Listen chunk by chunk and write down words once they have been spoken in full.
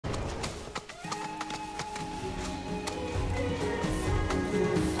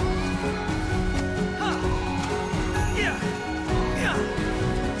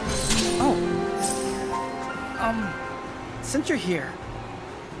Since you're here,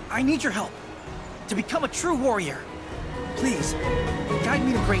 I need your help to become a true warrior. Please, guide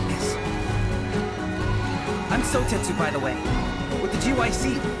me to greatness. I'm Sotetsu, by the way, with the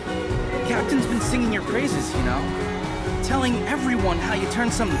GYC. Captain's been singing your praises, you know. Telling everyone how you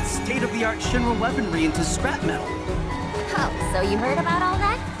turned some state-of-the-art Shinra weaponry into scrap metal. Oh, so you heard about all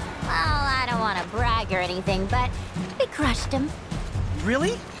that? Well, I don't want to brag or anything, but we crushed him.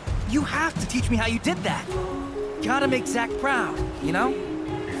 Really? You have to teach me how you did that. Gotta make Zack proud, you know?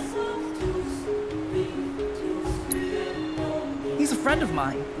 He's a friend of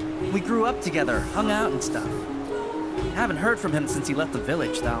mine. We grew up together, hung out and stuff. Haven't heard from him since he left the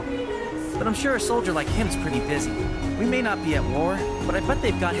village, though. But I'm sure a soldier like him's pretty busy. We may not be at war, but I bet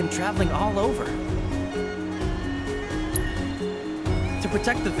they've got him traveling all over. To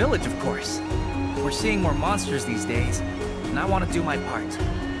protect the village, of course. We're seeing more monsters these days, and I want to do my part.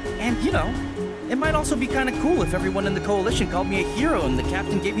 And, you know, it might also be kind of cool if everyone in the coalition called me a hero and the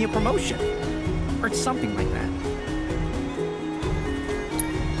captain gave me a promotion. Or something like that.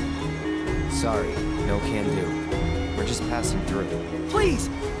 Sorry, no can do. We're just passing through. Please,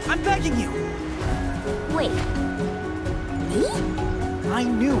 I'm begging you. Wait. Me? I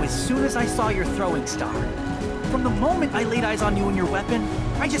knew as soon as I saw your throwing star. From the moment I laid eyes on you and your weapon,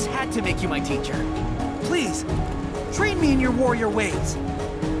 I just had to make you my teacher. Please, train me in your warrior ways.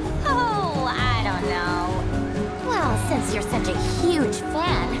 Oh, I don't know. Well, since you're such a huge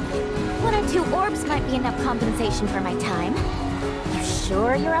fan, 1 or 2 orbs might be enough compensation for my time. You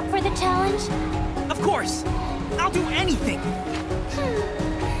sure you're up for the challenge? Of course! I'll do anything!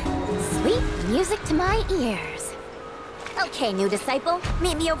 Sweet music to my ears. Okay, new disciple,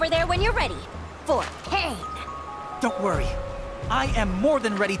 meet me over there when you're ready. For pain. Don't worry. I am more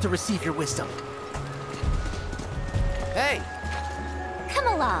than ready to receive your wisdom. Hey! Come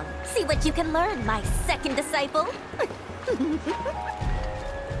along, see what you can learn, my second disciple.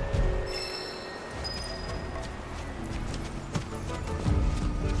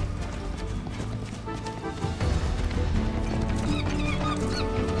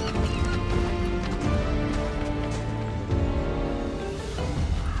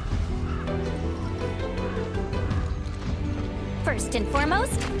 First and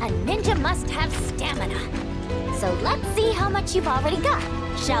foremost, a ninja must have stamina. So let's see how much you've already got,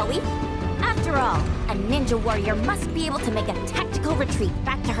 shall we? After all, a ninja warrior must be able to make a tactical retreat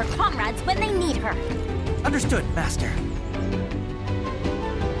back to her comrades when they need her. Understood, Master.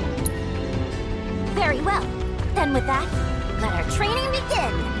 Very well. Then with that, let our training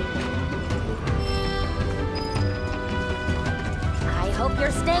begin. I hope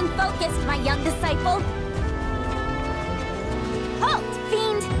you're staying focused, my young disciple. Halt,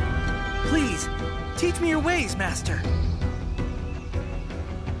 fiend! Please, teach me your ways, Master.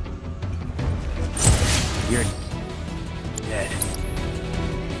 You're dead.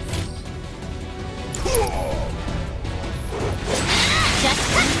 Just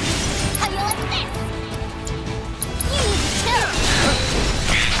how you like this? You need to chill.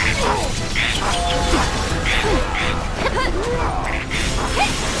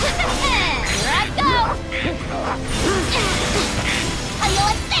 Here I go. How you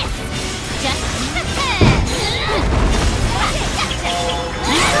like this? Just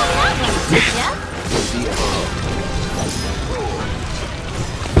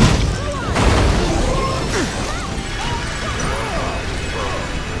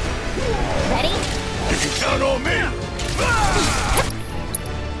ready? You can count on me!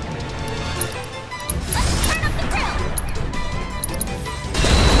 Let's turn up the grill!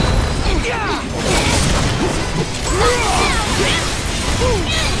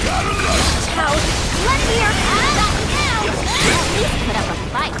 Child, let me your back now! At least put up a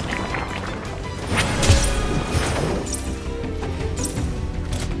fight.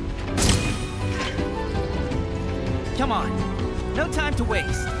 Come on, no time to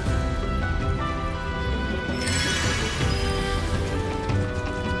waste.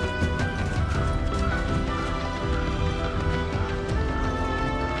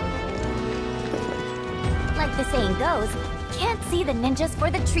 Like the saying goes, can't see the ninjas for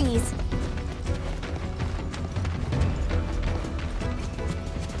the trees.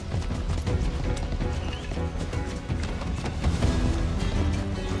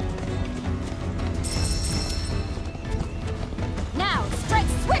 Now, strike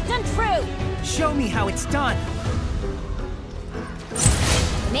swift and true! Show me how it's done.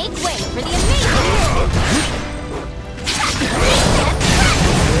 Make way for the amazing move!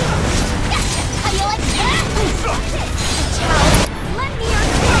 How you like that? Child, lend me your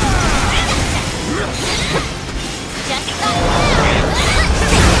just like now!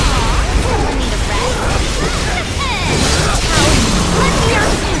 Need a rest?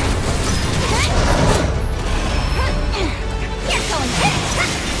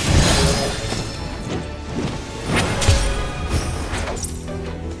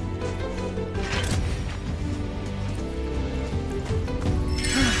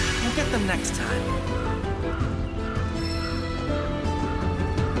 them next time.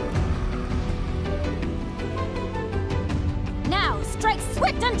 Now, strike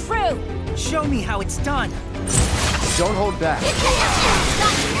swift and true! Show me how it's done. Don't hold back.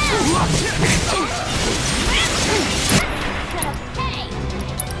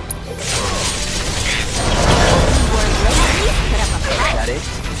 That it?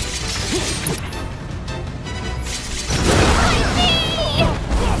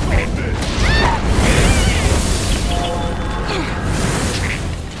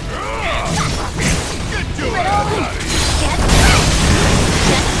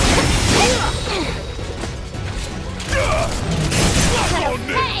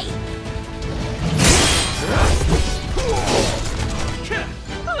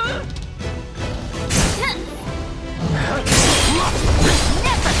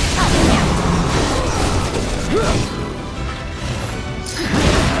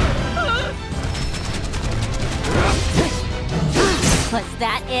 Was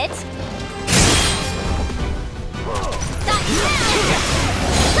that it?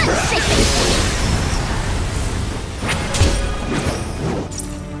 Let's shake it!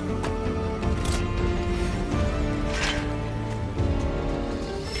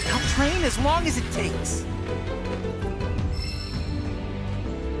 I'll train as long as it takes.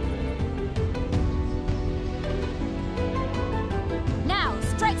 Now,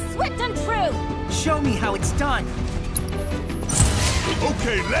 strike swift and true! Show me how it's done.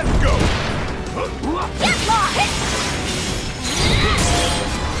 Okay, let's go! Get lost!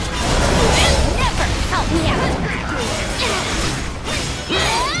 Never help me out!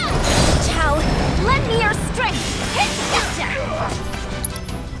 Chow, lend me your strength! Gotcha!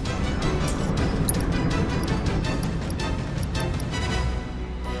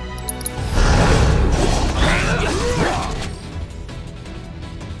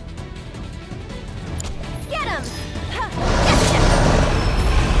 Get him! Gotcha!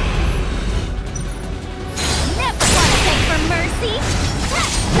 Never want to beg for mercy!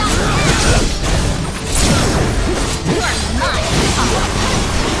 You're mine!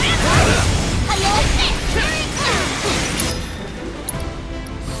 How you like this?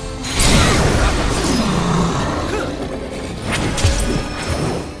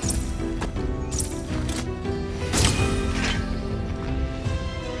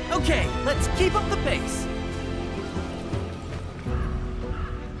 Okay, let's keep up the pace.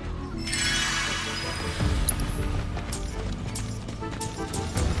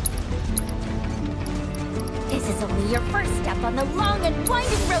 This is only your first step on the long and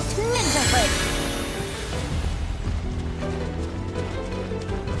winding road to ninjahood!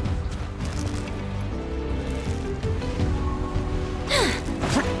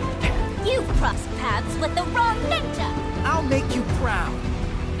 You've crossed paths with the wrong ninja! I'll make you proud.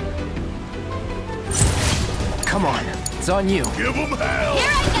 Come on, it's on you. Give them hell!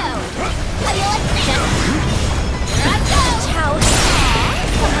 Here I go! How do you like this? Here I go! Chow!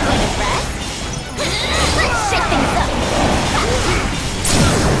 Someone want to rest? Let's shake things up!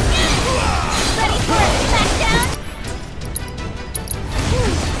 Ready for a smackdown?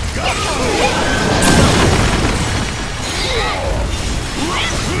 Get over it!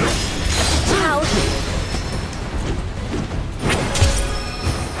 Chow!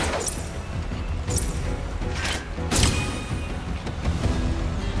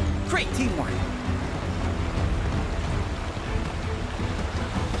 Great teamwork.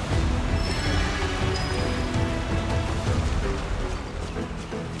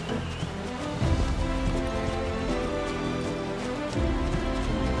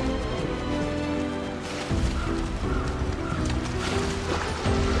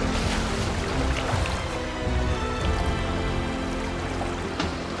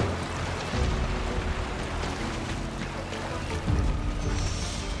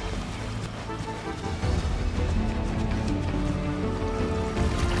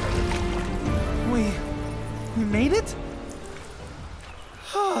 We made it?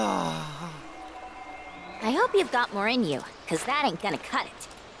 I hope you've got more in you, because that ain't gonna cut it.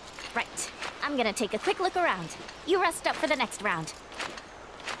 Right, I'm gonna take a quick look around. You rest up for the next round.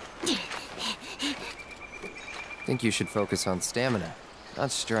 Think you should focus on stamina,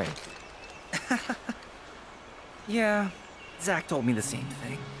 not strength. Yeah, Zach told me the same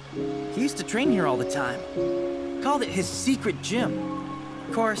thing. He used to train here all the time. Called it his secret gym.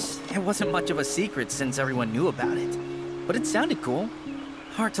 Of course, it wasn't much of a secret since everyone knew about it. But it sounded cool.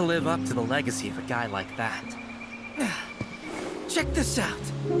 Hard to live up to the legacy of a guy like that. Check this out.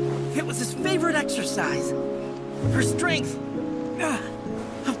 It was his favorite exercise. For strength,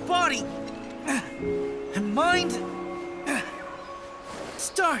 of body, and mind.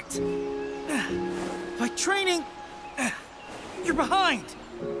 start. By training, you're behind.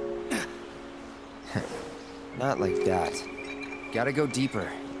 Not like that. Gotta go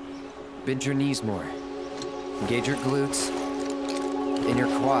deeper. Bend your knees more. Engage your glutes and your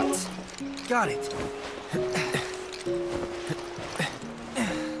quads. Got it.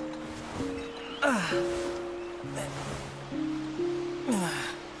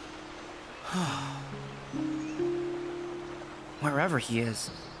 Wherever he is,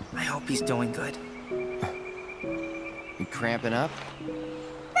 I hope he's doing good. You cramping up?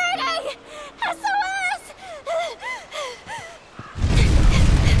 Mayday! SOS!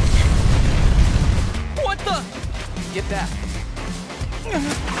 What the? Get back.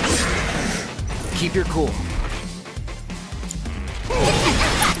 Keep your cool.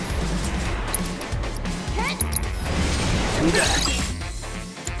 Do that.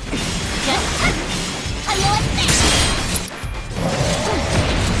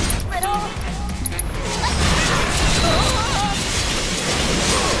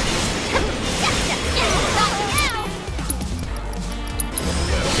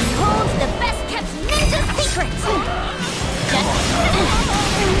 Holds the best kept ninja secrets!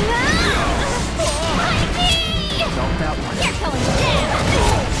 Felt that one. You're going down!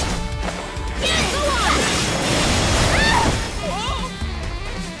 Go on!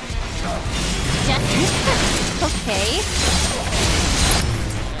 Okay.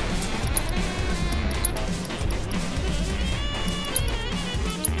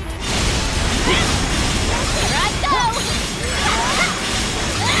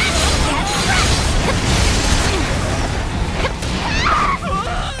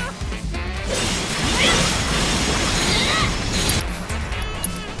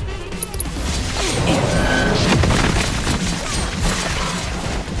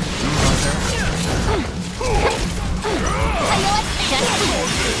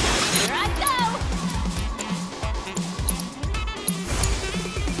 Here I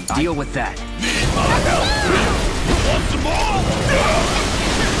go! Deal with that. Need my help? Want some more?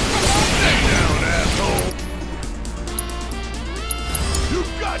 Stay down, asshole! You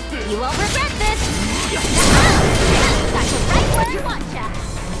got this! You won't regret this! Got you right where I want ya!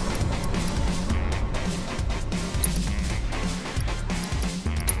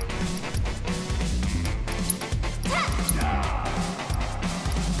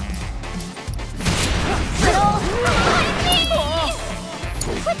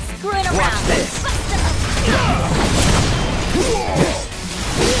 Quit screwing around! Watch this!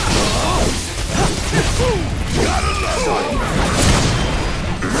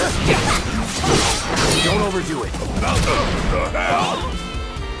 Don't overdo it. The hell?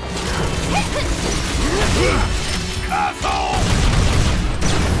 Asshole!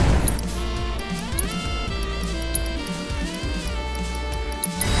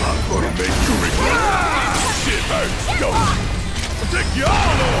 I'm gonna make you regret. Shit hurts, go. I'll take you all on.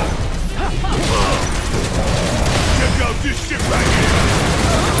 Check out this shit right here.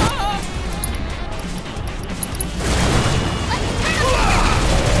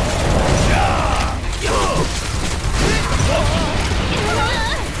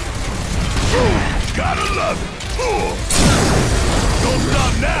 Gotta love it! Don't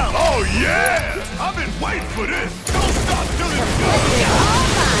stop now! Oh yeah! I've been waiting for this! Don't stop till it's done!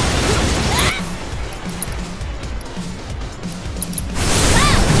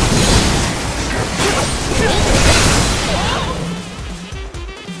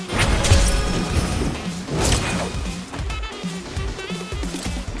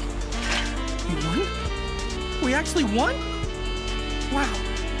 You won? We actually won? Wow.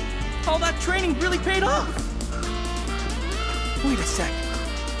 All that training really paid off! Wait a sec.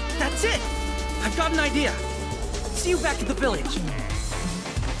 That's it! I've got an idea. See you back at the village.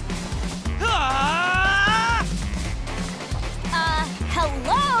 Ah!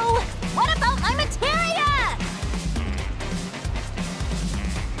 Hello? What about my materia?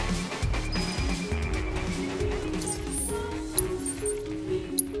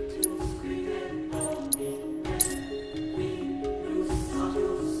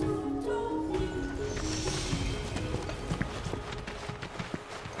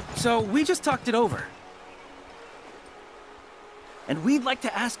 So, we just talked it over. And we'd like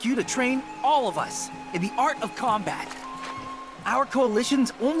to ask you to train all of us in the art of combat. Our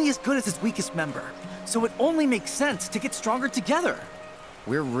coalition's only as good as its weakest member, so it only makes sense to get stronger together.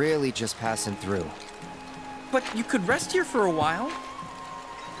 We're really just passing through. But you could rest here for a while.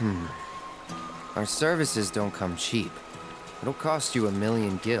 Our services don't come cheap. It'll cost you 1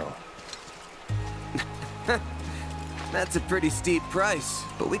 million gil. That's a pretty steep price,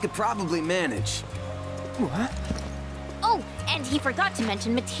 but we could probably manage. What? Oh, and And he forgot to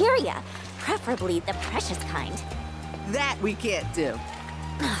mention materia, preferably the precious kind. That we can't do.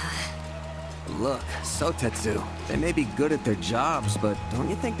 Look, Sotetsu, they may be good at their jobs, but don't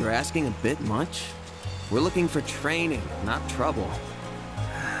you think they're asking a bit much? We're looking for training, not trouble.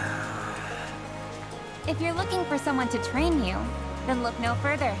 If you're looking for someone to train you, then look no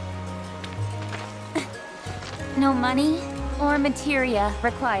further. No money or materia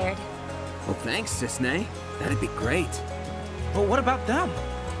required. Well, thanks, Cisne. That'd be great. But what about them?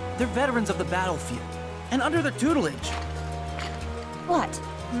 They're veterans of the battlefield, and under their tutelage. What?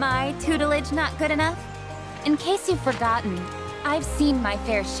 My tutelage not good enough? In case you've forgotten, I've seen my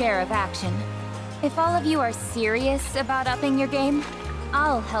fair share of action. If all of you are serious about upping your game,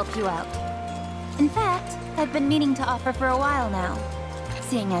 I'll help you out. In fact, I've been meaning to offer for a while now.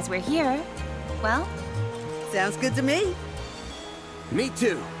 Seeing as we're here, well... Sounds good to me. Me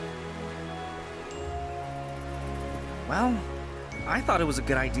too. Well, I thought it was a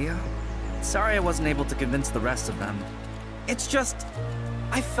good idea. Sorry I wasn't able to convince the rest of them. It's just,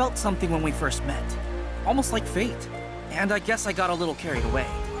 I felt something when we first met. Almost like fate. And I guess I got a little carried away.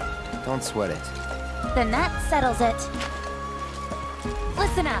 Don't sweat it. Then that settles it.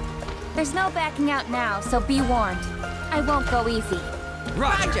 Listen up. There's no backing out now, so be warned. I won't go easy.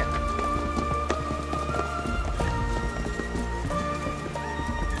 Roger.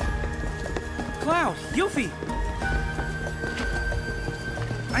 Cloud, Yuffie!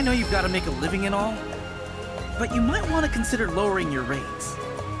 I know you've got to make a living and all, but you might want to consider lowering your rates.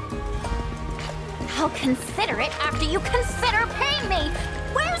 I'll consider it after you consider paying me!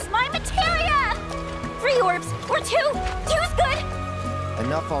 Where's my materia? 3 orbs, or 2! 2's good!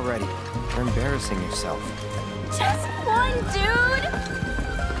 Enough already. You're embarrassing yourself. Just 1, dude!